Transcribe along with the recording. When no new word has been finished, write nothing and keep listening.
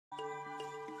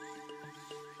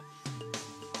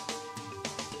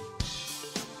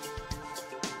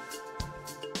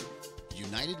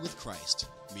United with Christ.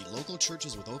 Meet local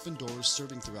churches with open doors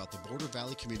serving throughout the Border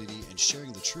Valley community and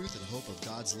sharing the truth and hope of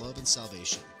God's love and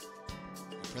salvation.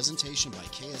 A presentation by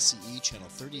KSCE Channel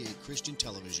 38 Christian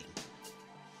Television.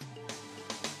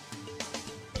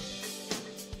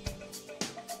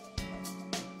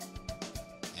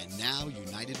 And now,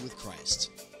 United with Christ.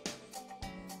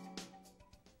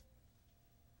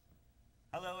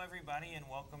 Hello, everybody, and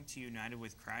welcome to United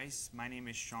with Christ. My name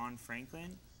is Shaun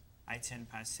Frankland. I attend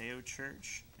Paso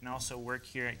Church and also work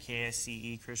here at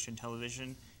KSCE Christian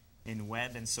Television in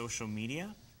web and social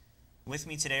media. With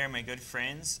me today are my good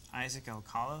friends, Isaac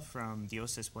Alcala from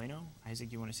Dios es Bueno.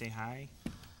 Isaac, you want to say hi?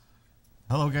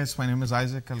 Hello, guys. My name is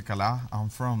Isaac Alcala. I'm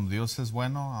from Dios es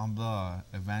Bueno. I'm the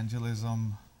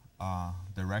evangelism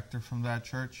director from that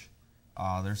church.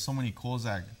 There's so many calls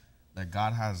that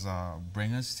God has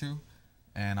bring us to,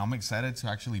 and I'm excited to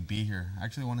actually be here. I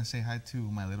actually want to say hi to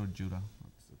my little Judah.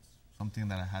 Something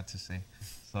that I had to say.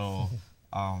 So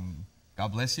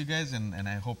God bless you guys, and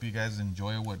I hope you guys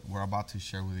enjoy what we're about to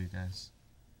share with you guys.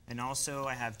 And also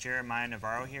I have Jeremiah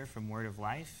Navarro here from Word of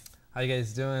Life. How you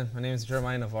guys doing? My name is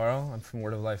Jeremiah Navarro. I'm from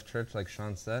Word of Life Church, like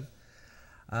Shaun said.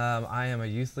 I am a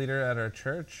youth leader at our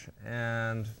church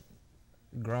and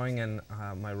growing in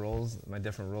my roles, my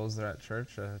different roles there at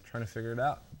church, trying to figure it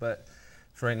out. But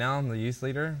for right now, I'm the youth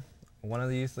leader, one of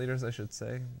the youth leaders, I should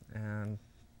say, and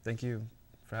thank you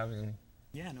for having me.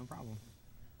 Yeah, no problem.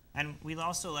 And we'd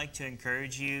also like to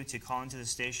encourage you to call into the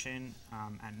station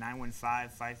at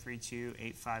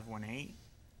 915-532-8518.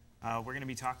 We're going to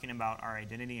be talking about our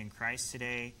identity in Christ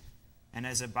today. And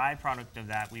as a byproduct of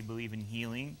that, we believe in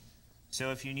healing.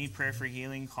 So if you need prayer for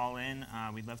healing, call in.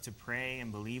 We'd love to pray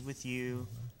and believe with you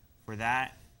for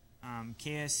that.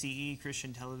 KSCE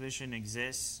Christian Television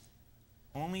exists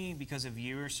only because of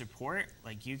viewer support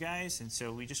like you guys. And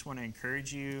so we just want to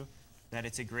encourage you that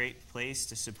it's a great place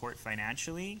to support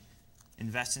financially,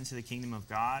 invest into the kingdom of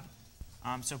God.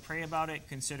 So pray about it,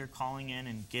 consider calling in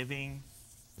and giving.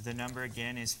 The number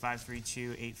again is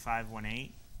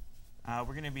 532-8518. We're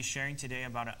going to be sharing today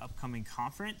about an upcoming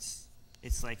conference.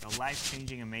 It's like a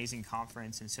life-changing, amazing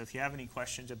conference. And so if you have any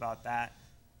questions about that,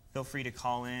 feel free to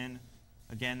call in.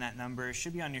 Again, that number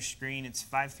should be on your screen. It's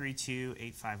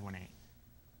 532-8518.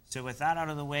 So with that out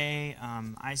of the way,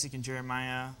 Isaac and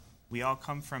Jeremiah, we all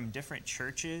come from different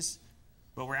churches,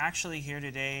 but we're actually here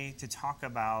today to talk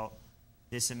about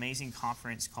this amazing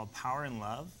conference called Power and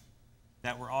Love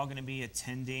that we're all going to be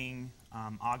attending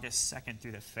August 2nd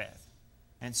through the 5th.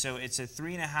 And so it's a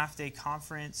 3.5-day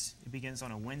conference. It begins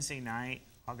on a Wednesday night,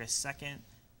 August 2nd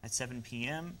at 7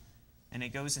 p.m., and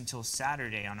it goes until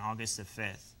Saturday on August the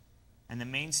 5th. And the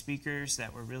main speakers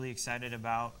that we're really excited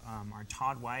about are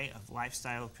Todd of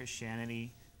Lifestyle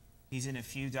Christianity. He's in a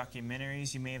few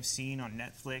documentaries you may have seen on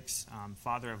Netflix,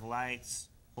 Father of Lights,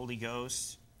 Holy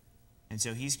Ghost. And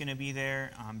so he's going to be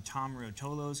there. Tom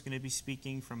Ruotolo is going to be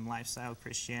speaking from Lifestyle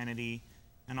Christianity.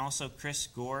 And also Chris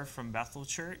Gore from Bethel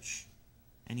Church.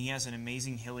 And he has an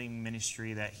amazing healing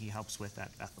ministry that he helps with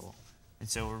at Bethel. And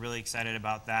so we're really excited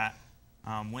about that.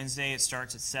 Wednesday it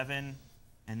starts at 7.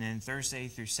 And then Thursday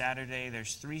through Saturday,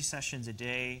 there's 3 sessions a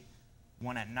day.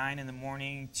 1 at 9 in the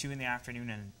morning, 2 in the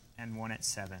afternoon, and 1 at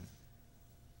 7.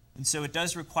 And so it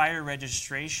does require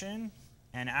registration,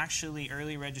 and actually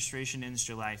early registration ends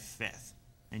July 5th.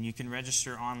 And you can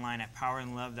register online at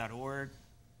powerandlove.org,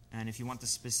 and if you want the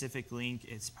specific link,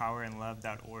 it's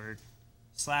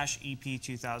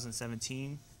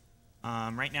powerandlove.org/EP2017.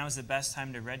 Right now is the best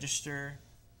time to register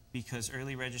because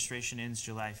early registration ends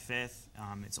July 5th.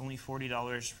 It's only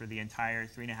 $40 for the entire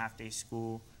 3.5-day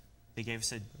school. They gave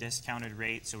us a discounted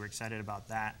rate, so we're excited about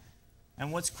that.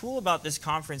 And what's cool about this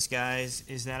conference, guys,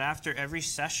 is that after every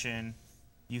session,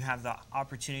 you have the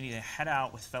opportunity to head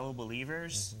out with fellow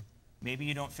believers. Mm-hmm. Maybe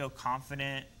you don't feel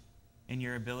confident in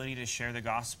your ability to share the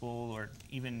gospel or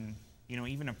even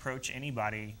approach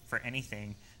anybody for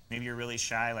anything. Maybe you're really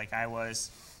shy like I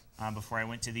was before I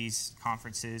went to these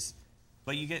conferences.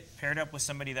 But you get paired up with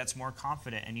somebody that's more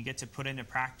confident, and you get to put into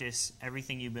practice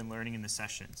everything you've been learning in the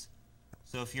sessions.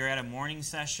 So if you're at a morning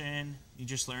session, you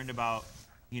just learned about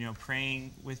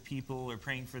praying with people or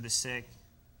praying for the sick,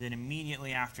 then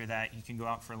immediately after that, you can go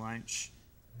out for lunch,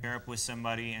 pair up with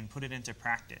somebody, and put it into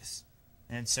practice.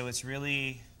 And so it's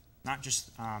really not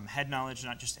just head knowledge,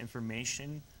 not just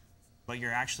information, but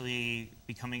you're actually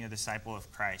becoming a disciple of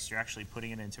Christ. You're actually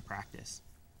putting it into practice.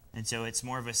 And so it's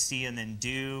more of a see and then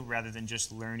do rather than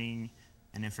just learning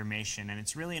and information. And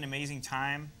it's really an amazing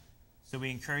time. So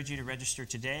we encourage you to register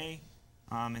today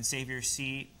and save your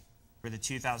seat for the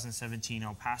 2017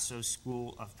 El Paso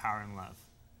School of Power and Love.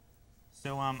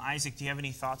 So, Isaac, do you have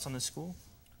any thoughts on the school?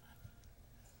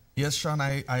 Yes, Sean,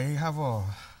 I have a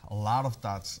lot of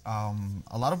thoughts.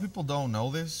 A lot of people don't know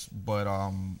this, but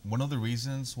one of the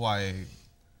reasons why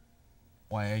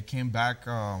I came back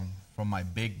from my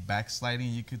big backsliding,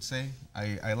 you could say,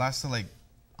 I lasted like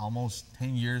almost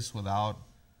 10 years without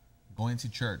going to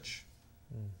church.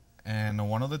 And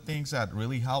one of the things that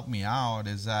really helped me out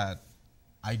is that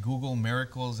I Google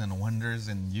miracles and wonders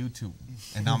in YouTube,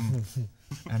 and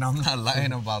I'm not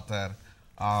lying about that.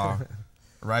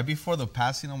 Right before the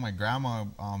passing of my grandma,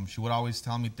 she would always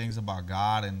tell me things about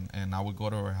God, and I would go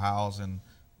to her house, and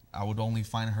I would only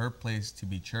find her place to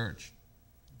be church,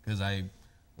 because I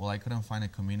couldn't find a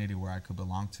community where I could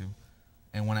belong to.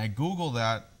 And when I Googled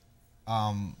that,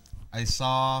 I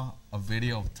saw a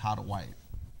video of Todd White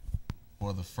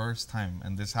for the first time,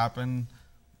 and this happened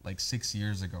like 6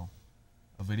 years ago.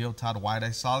 A video of Todd White.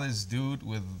 I saw this dude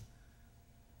with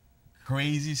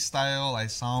crazy style. I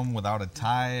saw him without a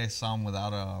tie. I saw him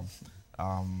without a,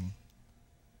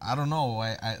 I don't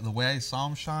know. The way I saw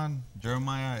him, Sean,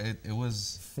 Jeremiah, it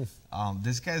was,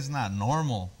 this guy's not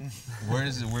normal.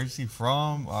 Where's he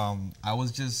from? I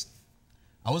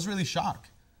was really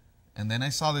shocked. And then I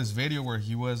saw this video where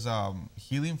he was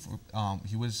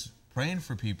he was praying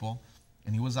for people,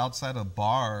 and he was outside a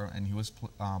bar, and he was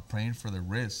praying for their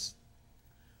wrists.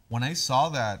 When I saw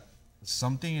that,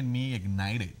 something in me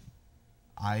ignited.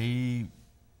 I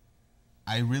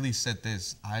really said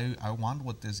this. I want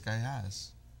what this guy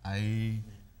has. I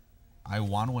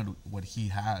want what he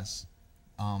has.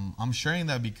 I'm sharing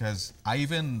that because I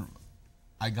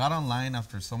got online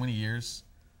after so many years,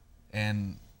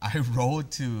 and I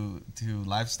wrote to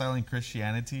Lifestyle and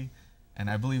Christianity, and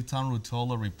I believe Tom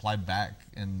Ruotolo replied back,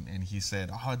 and he said,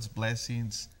 "Oh, it's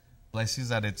blessings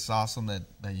that it's awesome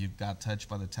that you got touched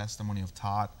by the testimony of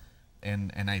Todd,"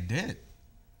 and I did.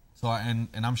 So and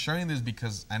I'm sharing this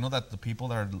because I know that the people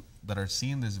that are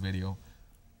seeing this video,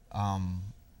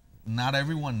 not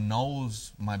everyone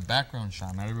knows my background,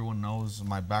 Sean. Not everyone knows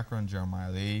my background,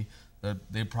 Jeremiah.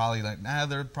 They probably like,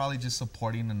 they're probably just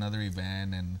supporting another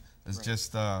event, and it's right.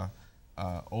 Just a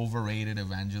overrated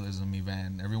evangelism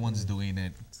event. Everyone's doing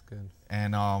it. That's good.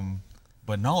 And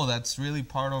but no, that's really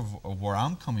part of where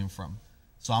I'm coming from.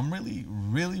 So I'm really,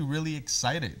 really, really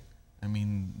excited. I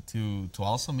mean, to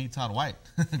also meet Todd White,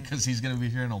 because he's going to be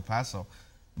here in El Paso.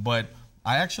 But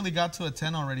I actually got to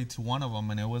attend already to one of them,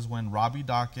 and it was when Robbie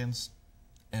Dawkins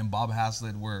and Bob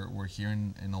Haslett were here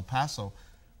in El Paso.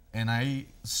 And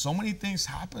so many things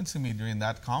happened to me during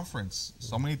that conference.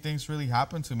 So many things really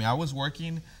happened to me. I was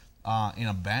working in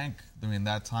a bank during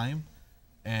that time,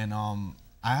 and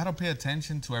I had to pay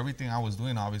attention to everything I was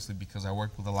doing, obviously, because I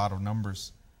worked with a lot of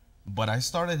numbers. But I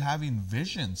started having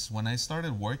visions. When I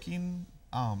started working,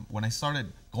 when I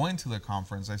started going to the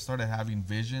conference, I started having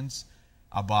visions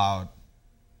about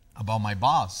my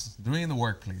boss during the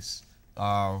workplace.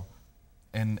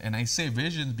 And I say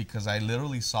visions because I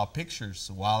literally saw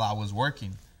pictures while I was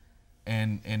working.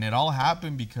 And it all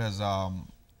happened because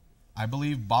I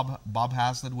believe Bob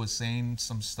Haslett was saying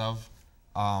some stuff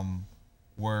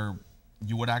where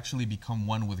you would actually become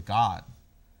one with God.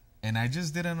 And I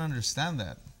just didn't understand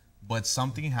that. But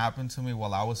something happened to me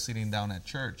while I was sitting down at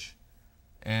church.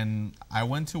 And I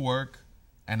went to work,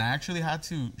 and I actually had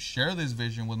to share this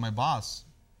vision with my boss.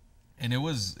 And it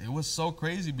was so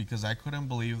crazy because I couldn't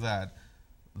believe that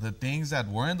the things that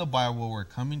were in the Bible were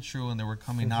coming true, and they were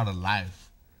coming out alive.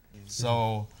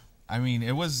 So, I mean,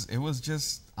 it was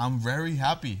just, I'm very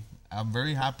happy. I'm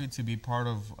very happy to be part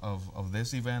of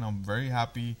this event. I'm very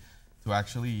happy to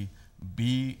actually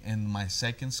be in my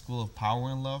second school of power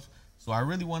and love. So I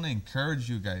really want to encourage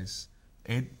you guys.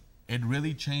 It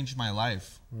really changed my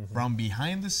life. From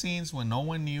behind the scenes when no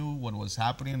one knew what was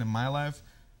happening in my life,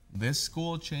 this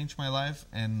school changed my life,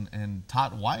 and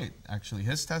Todd White, actually,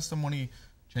 his testimony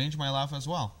changed my life as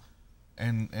well.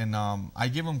 And I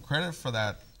give him credit for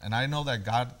that. And I know that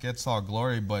God gets all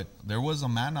glory, but there was a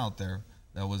man out there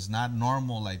that was not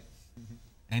normal like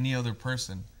any other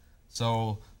person.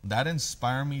 So that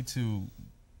inspired me to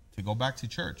go back to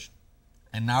church.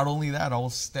 And not only that, I will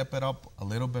step it up a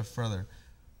little bit further.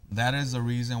 That is the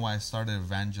reason why I started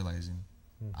evangelizing.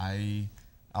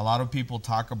 A lot of people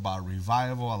talk about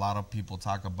revival. A lot of people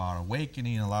talk about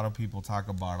awakening. A lot of people talk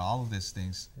about all of these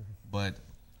things. But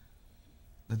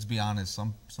let's be honest,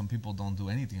 some people don't do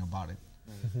anything about it.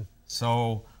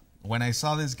 So when I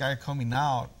saw this guy coming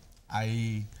out,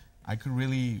 I could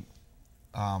really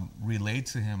relate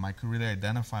to him. I could really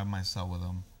identify myself with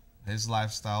him. His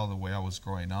lifestyle, the way I was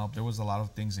growing up, there was a lot of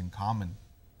things in common.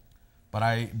 But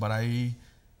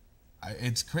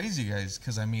it's crazy, guys,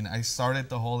 because I mean, I started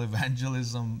the whole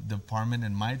evangelism department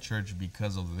in my church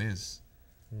because of this.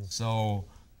 So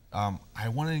I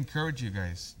want to encourage you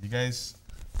guys. You guys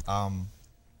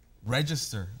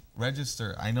register.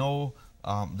 I know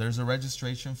there's a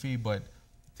registration fee, but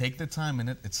take the time, and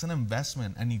it's an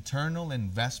investment, an eternal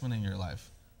investment in your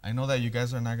life. I know that you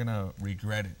guys are not gonna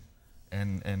regret it,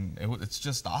 and it's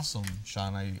just awesome,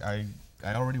 Shaun. I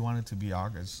already want it to be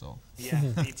August, so. Yeah,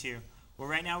 me too. Well,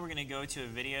 right now we're going to go to a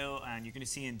video, and you're going to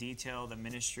see in detail the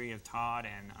ministry of Todd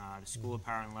and the School of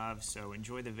Power and Love. So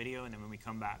enjoy the video, and then when we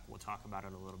come back, we'll talk about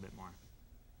it a little bit more.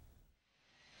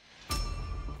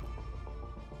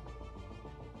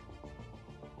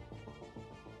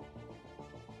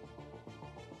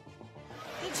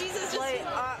 Did Jesus just I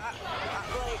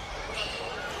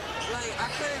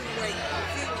couldn't feel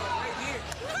it right here.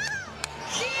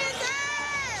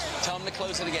 Jesus! Tell him to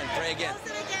close it again. Pray again. Close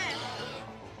it again.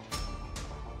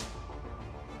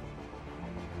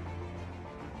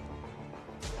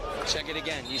 Check it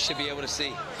again. You should be able to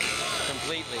see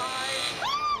completely.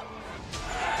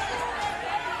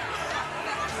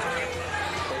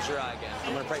 Close your eye again.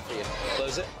 I'm going to pray for you.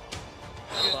 Close it.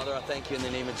 Father, I thank you in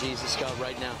the name of Jesus, God,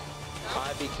 right now.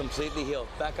 I be completely healed.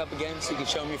 Back up again so you can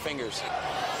show me your fingers. 100%.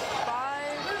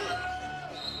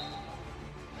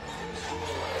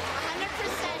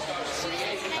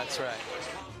 That's right.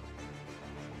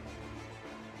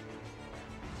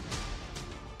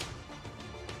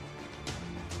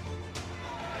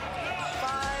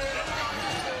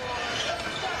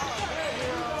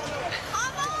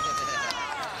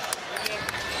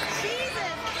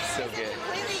 So good.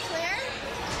 Completely clear.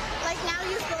 Like now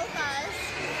you both us.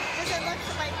 Does it look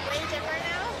like way different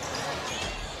now?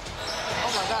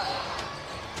 Oh my God.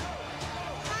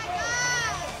 My God!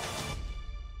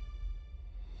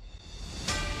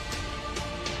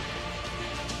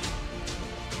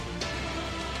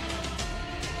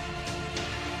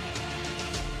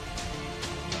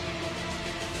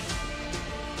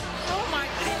 Oh my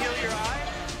God. Did he heal your eye?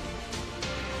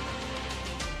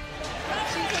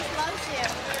 Jesus loves you.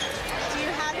 Do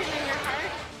you have him in your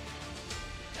heart?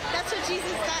 That's what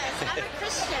Jesus does. I'm a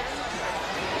Christian.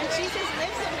 And Jesus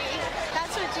lives in me.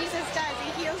 That's what Jesus does. He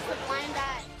heals the blind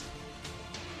eye.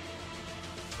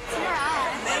 It's your eye.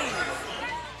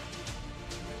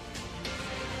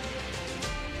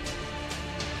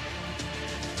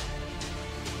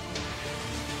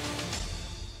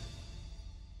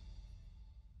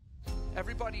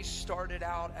 Everybody started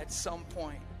out at some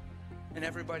point, and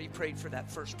everybody prayed for that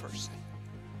first person.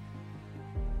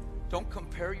 Don't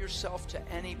compare yourself to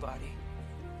anybody.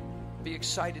 Be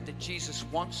excited that Jesus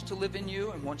wants to live in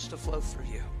you and wants to flow through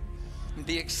you. And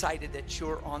be excited that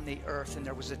you're on the earth and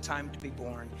there was a time to be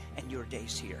born and your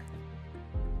day's here.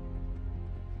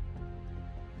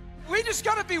 We just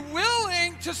got to be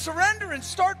willing to surrender and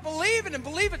start believing and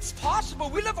believe it's possible.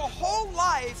 We live a whole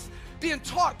life being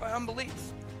taught by unbelief.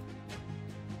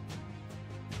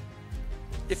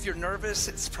 If you're nervous,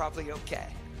 it's probably okay.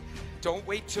 Don't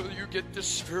wait till you get the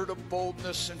spirit of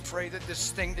boldness and pray that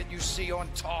this thing that you see on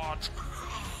Todd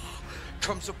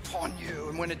comes upon you.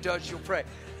 And when it does, you'll pray.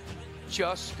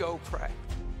 Just go pray.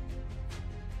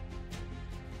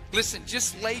 Listen,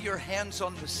 just lay your hands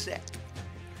on the sick.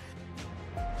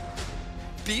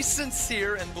 Be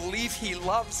sincere and believe he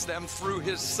loves them through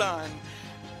his son.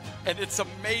 And it's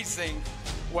amazing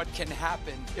what can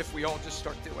happen if we all just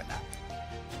start doing that.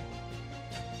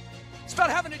 It's about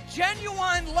having a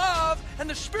genuine love and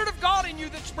the Spirit of God in you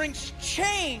that brings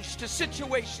change to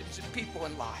situations and people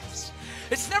and lives.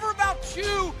 It's never about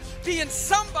you being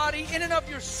somebody in and of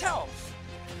yourself.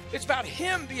 It's about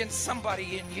him being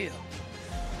somebody in you.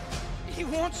 He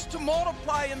wants to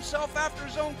multiply himself after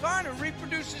his own kind and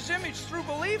reproduce his image through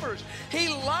believers. He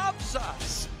loves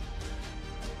us.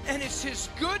 And it's his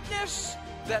goodness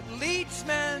that leads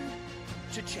men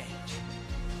to change.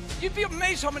 You'd be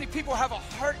amazed how many people have a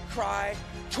heart cry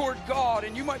toward God,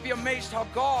 and you might be amazed how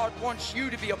God wants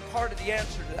you to be a part of the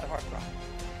answer to that heart cry.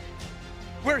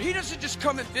 Where he doesn't just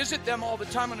come and visit them all the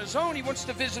time on his own, he wants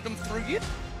to visit them through you.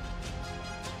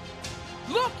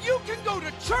 Look, you can go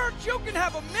to church, you can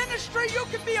have a ministry, you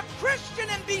can be a Christian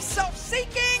and be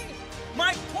self-seeking.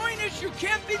 My point is, you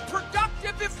can't be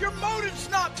productive if your motive's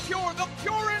not pure. The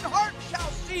pure in heart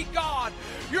shall see God.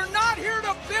 You're not here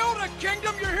to build a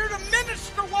kingdom, you're here to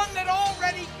minister one that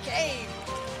already came.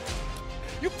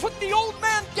 You put the old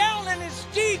man down in his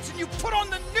deeds and you put on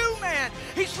the new man.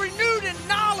 He's renewed in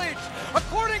knowledge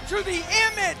according to the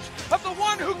image of the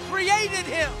one who created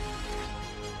him.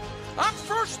 I'm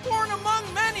firstborn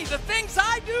among many. The things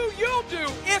I do, you'll do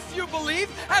if you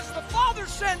believe. As the Father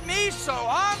sent me, so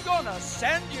I'm going to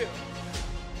send you.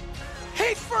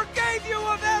 He forgave you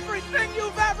of everything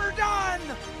you've ever done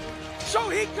so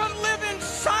he could live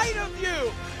inside of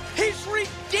you. He's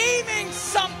redeeming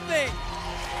something.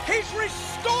 He's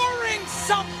restoring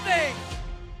something.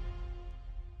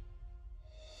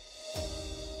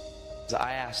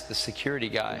 I asked the security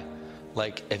guy,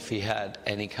 like, if he had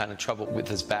any kind of trouble with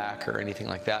his back or anything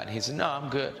like that, and he said, no, I'm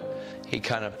good. He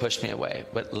kind of pushed me away.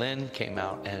 But Lynn came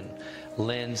out, and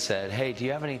Lynn said, hey, do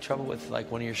you have any trouble with, like,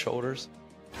 one of your shoulders?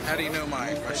 How do you know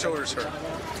my shoulders hurt?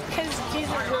 Because Jesus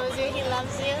knows you, he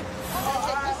loves you. Is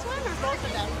it this one or both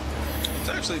of them? It's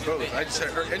actually both. I just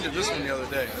injured this one the other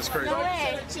day. That's crazy. No way.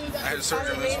 I had a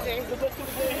surgery on this one.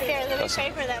 Here, let me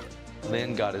pray for them.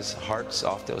 Lynn got his heart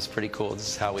soft. It was pretty cool. This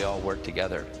is how we all work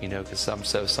together, you know, because some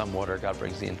sow, some water. God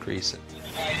brings the increase.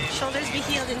 Shoulders be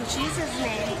healed in Jesus'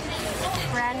 name.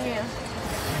 Brand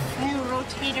new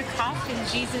rotator cuff in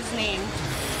Jesus' name.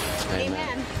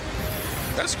 Amen.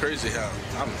 That's crazy how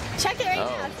I'm... Check it right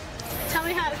now. Tell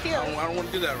me how it feels. I don't want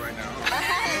to do that right now.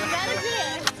 You gotta do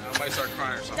it. I might start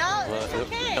crying or something. No, Well, it's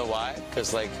okay. you know why?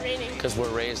 Because we're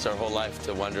raised our whole life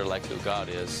to wonder like who God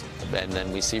is, and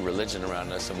then we see religion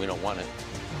around us and we don't want it.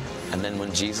 And then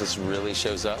when Jesus really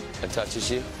shows up and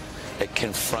touches you, it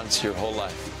confronts your whole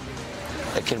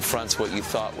life. It confronts what you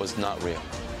thought was not real,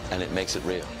 and it makes it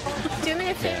real. Do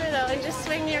me a favor though, and just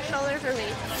swing your shoulder for me.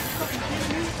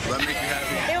 Will that make you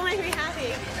happy? It'll make me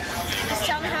happy. Just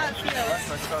tell me how it feels.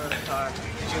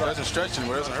 That's a stretching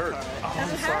where it doesn't hurt.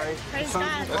 Doesn't hurt. Praise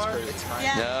God. That's crazy.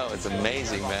 Yeah. No, it's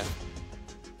amazing, man.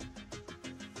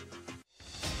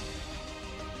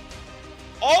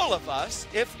 All of us,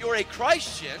 if you're a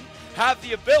Christian, have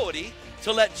the ability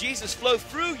to let Jesus flow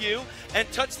through you and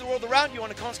touch the world around you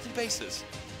on a constant basis.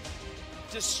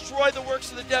 Destroy the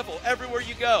works of the devil everywhere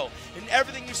you go. In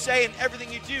everything you say and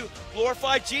everything you do,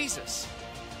 glorify Jesus.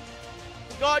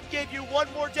 God gave you one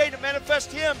more day to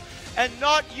manifest Him and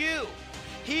not you.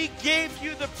 He gave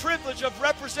you the privilege of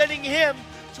representing Him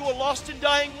to a lost and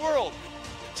dying world.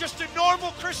 Just a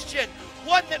normal Christian,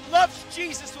 one that loves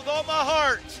Jesus with all my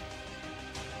heart.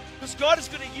 Because God is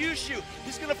going to use you.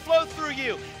 He's going to flow through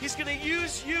you. He's going to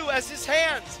use you as His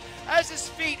hands, as His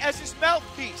feet, as His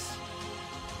mouthpiece.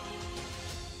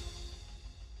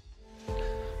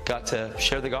 Got to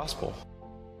share the gospel.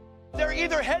 They're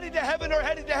either headed to heaven or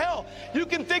headed to hell. You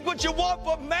can think what you want,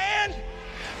 but man,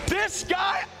 this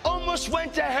guy almost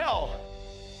went to hell.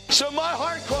 So my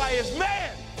heart cry is,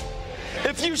 man,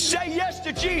 if you say yes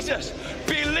to Jesus,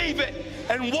 believe it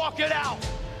and walk it out.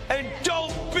 And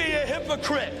don't be a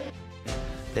hypocrite.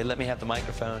 They let me have the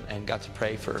microphone and got to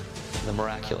pray for the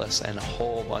miraculous, and a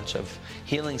whole bunch of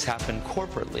healings happened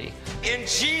corporately. In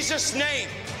Jesus' name,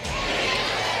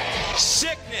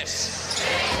 sickness,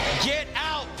 get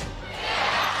out.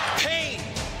 Pain,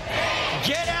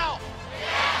 get out.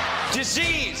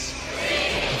 Disease,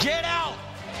 get out.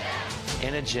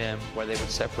 In a gym where they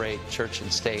would separate church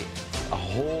and state, a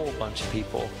whole bunch of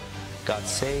people got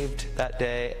saved that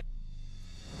day.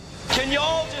 Can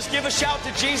y'all just give a shout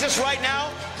to Jesus right now?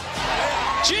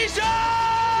 Jesus!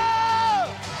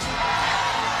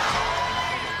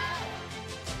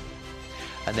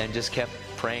 And then just kept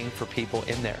praying for people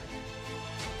in there.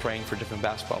 Praying for different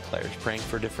basketball players, praying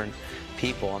for different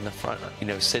people on the front, you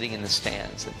know, sitting in the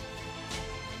stands. And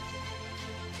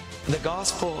the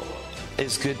gospel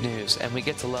is good news, and we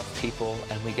get to love people,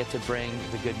 and we get to bring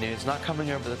the good news, not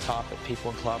coming over the top at people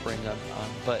and clobbering them,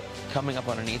 but coming up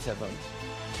underneath of them.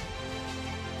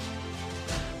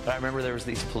 But I remember there was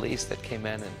these police that came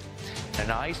in,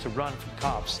 and I used to run from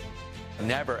cops.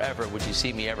 Never, ever would you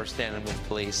see me ever standing with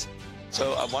police.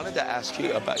 So I wanted to ask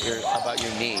you about your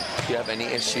knee. Do you have any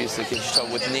issues that get you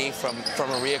trouble with knee from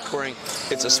a reoccurring?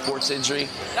 It's a sports injury.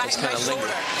 It's kind of lingering.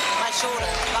 My shoulder.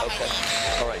 Okay.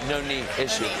 All right. No knee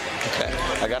issue. Okay.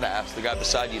 I got to ask the guy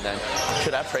beside you then.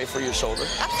 Could I pray for your shoulder?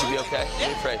 To be okay?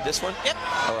 Let me pray. This one? Yep.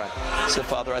 All right. So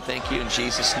Father, I thank you in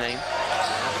Jesus' name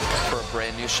for a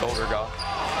brand new shoulder, God,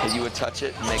 that you would touch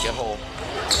it and make it whole.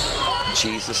 In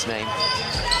Jesus' name.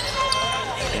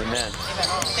 Amen.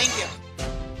 Thank you.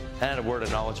 I had a word of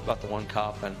knowledge about the one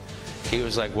cop, and he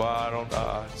was like, well,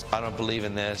 I don't believe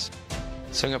in this.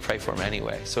 So I'm going to pray for him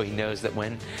anyway, so he knows that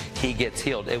when he gets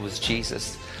healed, it was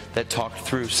Jesus that talked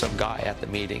through some guy at the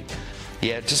meeting.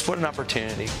 Yeah, just what an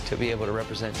opportunity to be able to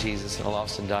represent Jesus in a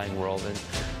lost and dying world. And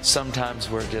sometimes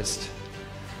we're just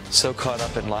so caught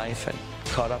up in life and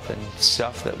caught up in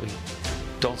stuff that we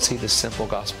don't see the simple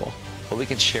gospel. But we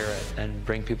can share it and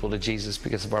bring people to Jesus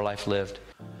because of our life lived.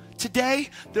 Today,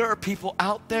 there are people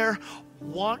out there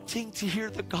wanting to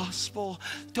hear the gospel.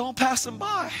 Don't pass them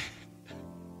by.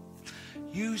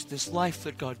 Use this life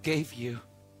that God gave you.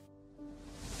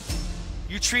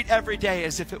 You treat every day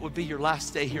as if it would be your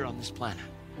last day here on this planet.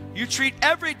 You treat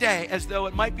every day as though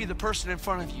it might be the person in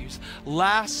front of you's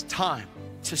last time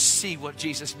to see what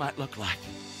Jesus might look like.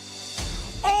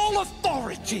 All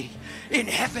authority in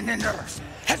heaven and earth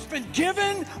has been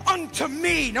given unto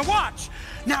me. Now watch.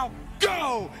 Now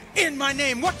go in my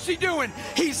name. What's he doing?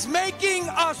 He's making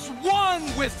us one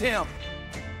with him.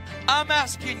 I'm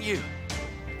asking you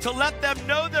to let them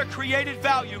know their created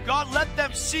value. God, let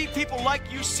them see people like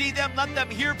you see them. Let them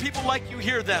hear people like you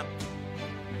hear them.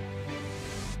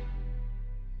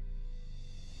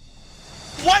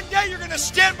 One day you're going to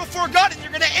stand before God and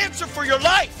you're going to answer for your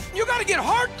life. You got to get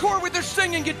hardcore with this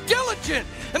thing and get diligent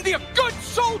and be a good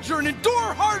soldier and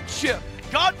endure hardship.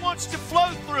 God wants to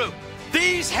flow through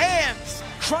these hands.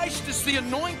 Christ is the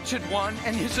anointed one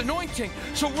and his anointing.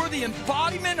 So we're the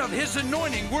embodiment of his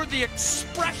anointing. We're the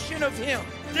expression of him.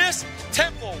 This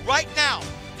temple right now,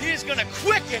 he is going to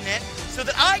quicken it so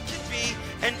that I can be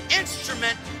an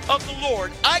instrument of the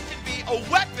Lord. I can be a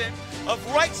weapon of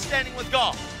right standing with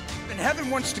God. And heaven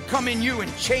wants to come in you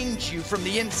and change you from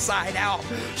the inside out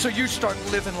so you start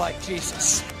living like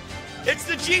Jesus. It's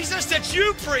the Jesus that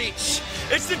you preach.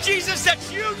 It's the Jesus that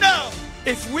you know.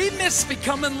 If we miss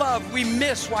becoming love, we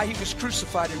miss why he was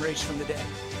crucified and raised from the dead.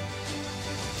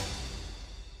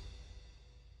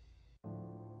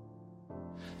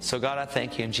 So God, I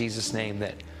thank you in Jesus' name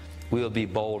that we will be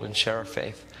bold and share our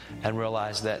faith and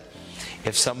realize that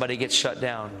if somebody gets shut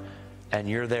down, and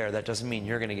you're there, that doesn't mean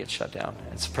you're going to get shut down.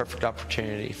 It's a perfect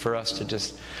opportunity for us to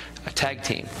just a tag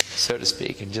team, so to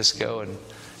speak, and just go and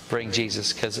bring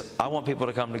Jesus, because I want people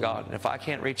to come to God. And if I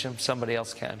can't reach them, somebody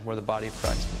else can. We're the body of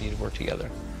Christ. We need to work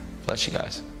together. Bless you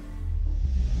guys.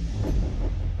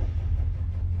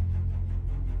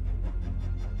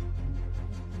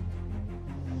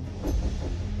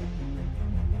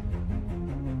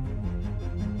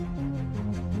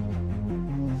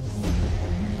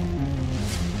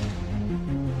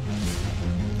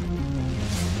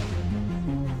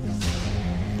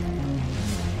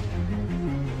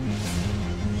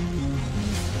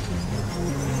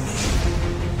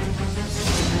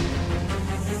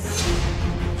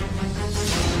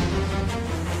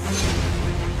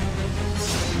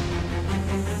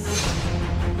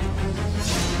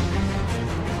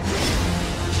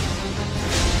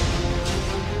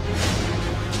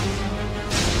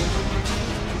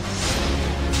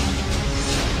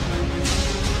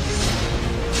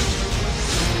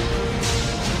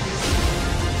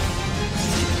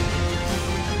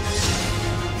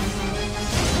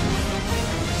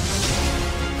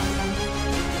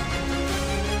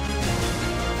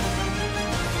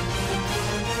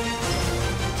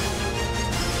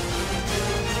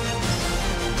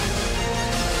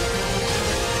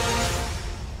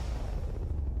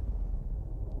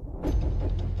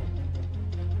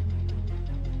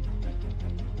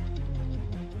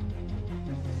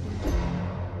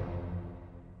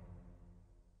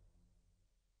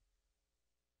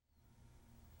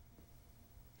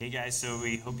 Hey guys, so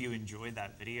we hope you enjoyed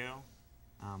that video.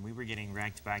 We were getting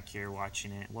wrecked back here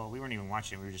watching it. Well, we weren't even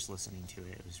watching it, we were just listening to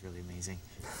it. It was really amazing.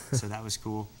 So that was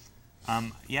cool.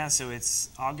 Yeah, so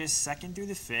it's August 2nd through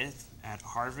the 5th at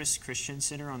Harvest Christian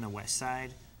Center on the west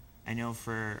side. I know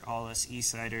for all us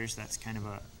Eastsiders, that's kind of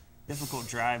a difficult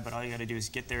drive, but all you got to do is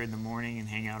get there in the morning and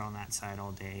hang out on that side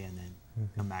all day and then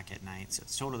come back at night. So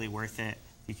it's totally worth it.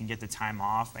 If you can get the time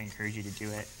off, I encourage you to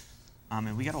do it.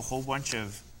 And we got a whole bunch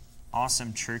of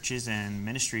awesome churches and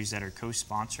ministries that are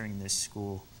co-sponsoring this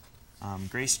school.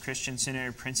 Grace Christian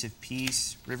Center, Prince of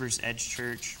Peace, River's Edge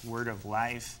Church, Word of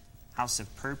Life, House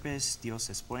of Purpose, Dios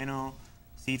es Bueno,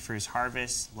 Seed for His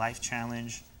Harvest, Life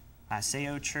Challenge,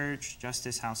 Paso Church,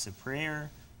 Justice House of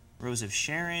Prayer, Rose of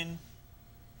Sharon.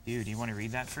 Dude, you want to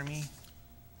read that for me?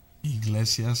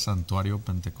 Iglesia Santuario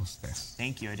Pentecostés.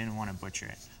 Thank you, I didn't want to butcher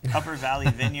it. Upper Valley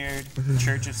Vineyard,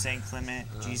 Church of St. Clement,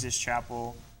 Jesus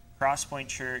Chapel, Crosspoint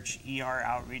Church, ER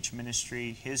Outreach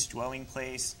Ministry, His Dwelling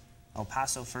Place, El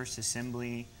Paso First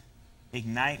Assembly,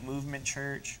 Ignite Movement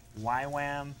Church,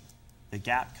 YWAM, The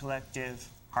Gap Collective,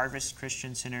 Harvest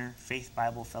Christian Center, Faith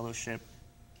Bible Fellowship,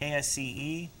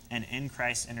 KSCE, and In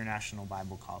Christ International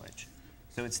Bible College.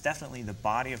 So it's definitely the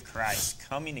body of Christ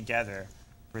coming together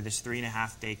for this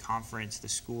 3.5-day conference, the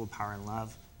School of Power and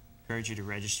Love. I encourage you to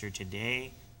register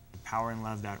today at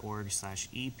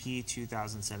powerandlove.org/EP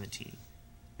 2017.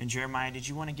 And Jeremiah, did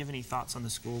you want to give any thoughts on the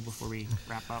school before we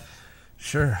wrap up?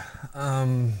 Sure.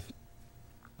 Man,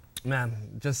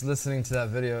 just listening to that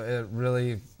video, it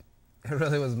really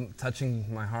was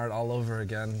touching my heart all over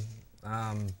again.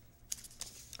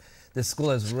 This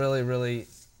school has really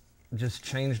just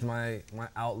changed my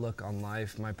outlook on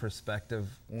life, my perspective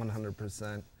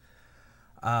 100%.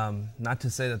 Not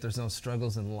to say that there's no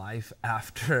struggles in life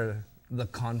after the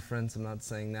conference, I'm not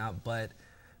saying that, but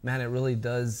man, it really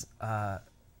does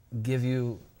give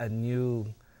you a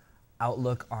new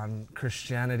outlook on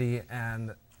Christianity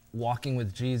and walking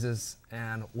with Jesus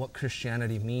and what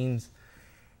Christianity means.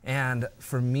 And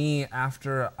for me,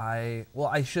 after I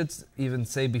should even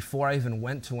say before I even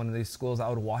went to one of these schools, I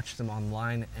would watch them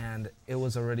online, and it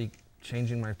was already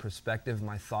changing my perspective,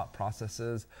 my thought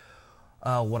processes,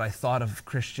 what I thought of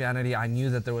Christianity. I knew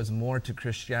that there was more to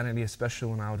Christianity, especially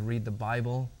when I would read the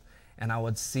Bible and I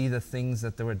would see the things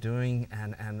that they were doing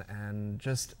and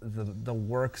just the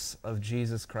works of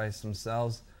Jesus Christ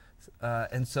themselves.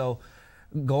 And so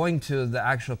going to the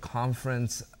actual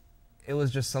conference, it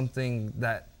was just something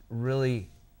that really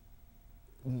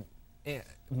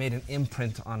made an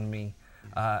imprint on me.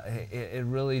 It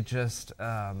really just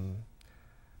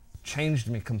changed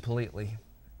me completely.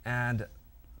 And,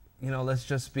 you know, let's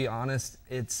just be honest,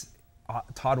 it's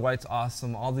Todd White's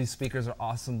awesome, all these speakers are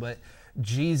awesome, but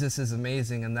Jesus is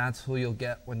amazing, and that's who you'll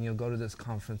get when you go to this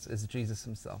conference, is Jesus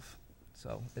himself.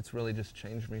 So it's really just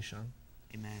changed me, Shaun.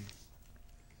 Amen.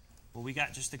 Well, we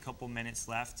got just a couple minutes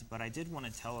left, but I did want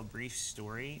to tell a brief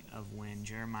story of when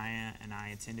Jeremiah and I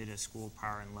attended a school of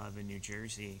Power and Love in New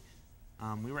Jersey.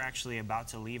 We were actually about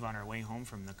to leave on our way home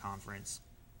from the conference,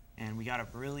 and we got up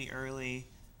really early,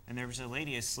 and there was a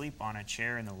lady asleep on a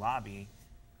chair in the lobby,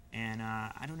 and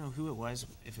I don't know who it was,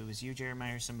 if it was you,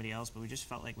 Jeremiah, or somebody else, but we just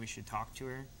felt like we should talk to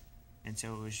her. And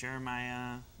so it was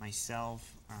Jeremiah,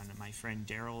 myself, my friend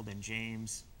Daryl and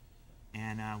James,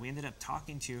 and we ended up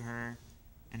talking to her,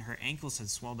 and her ankles had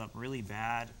swelled up really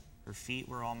bad. Her feet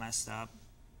were all messed up.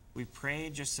 We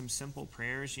prayed just some simple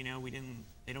prayers. You know,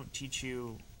 they don't teach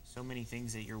you so many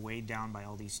things that you're weighed down by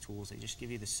all these tools. They just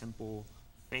give you the simple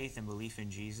faith and belief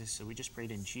in Jesus. So we just prayed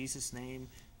in Jesus' name,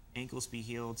 ankles be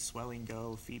healed, swelling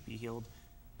go, feet be healed.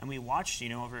 And we watched, you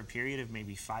know, over a period of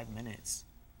maybe 5 minutes,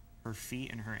 her feet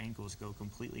and her ankles go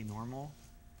completely normal.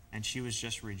 And she was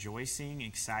just rejoicing,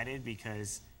 excited,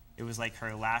 because it was like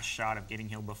her last shot of getting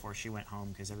healed before she went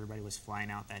home, because everybody was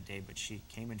flying out that day. But she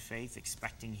came in faith,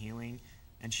 expecting healing,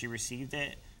 and she received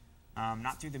it,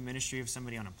 not through the ministry of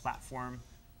somebody on a platform,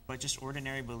 but just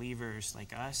ordinary believers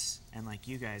like us and like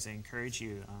you guys. I encourage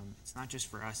you, it's not just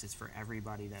for us, it's for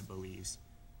everybody that believes.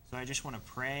 So I just want to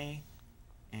pray,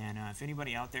 and if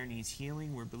anybody out there needs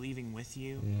healing, we're believing with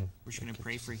you. We're just going to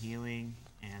pray for healing,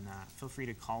 and feel free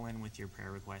to call in with your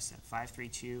prayer requests at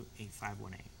 532-8518.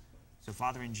 So,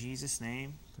 Father, in Jesus'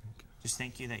 name, just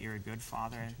thank you that you're a good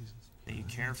Father, that you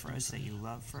care for us, that you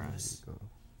love for us.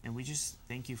 And we just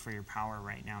thank you for your power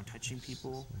right now, touching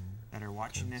people that are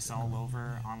watching this all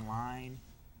over, online,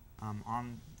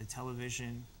 on the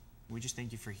television. We just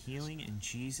thank you for healing in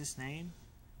Jesus' name.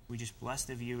 We just bless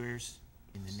the viewers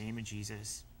in the name of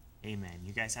Jesus. Amen.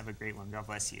 You guys have a great one. God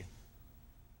bless you.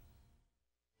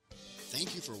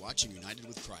 Thank you for watching United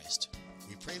with Christ.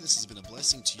 We pray this has been a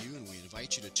blessing to you, and we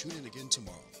invite you to tune in again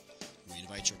tomorrow. We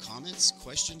invite your comments,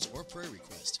 questions, or prayer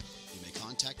requests. You may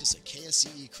contact us at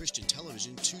KSCE Christian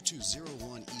Television,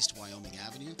 2201 East Wyoming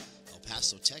Avenue, El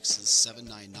Paso, Texas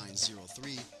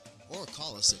 79903, or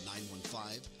call us at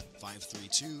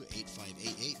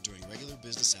 915-532-8588 during regular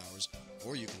business hours,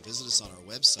 or you can visit us on our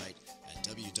website at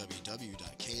www.ksce.com.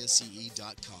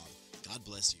 God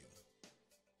bless you.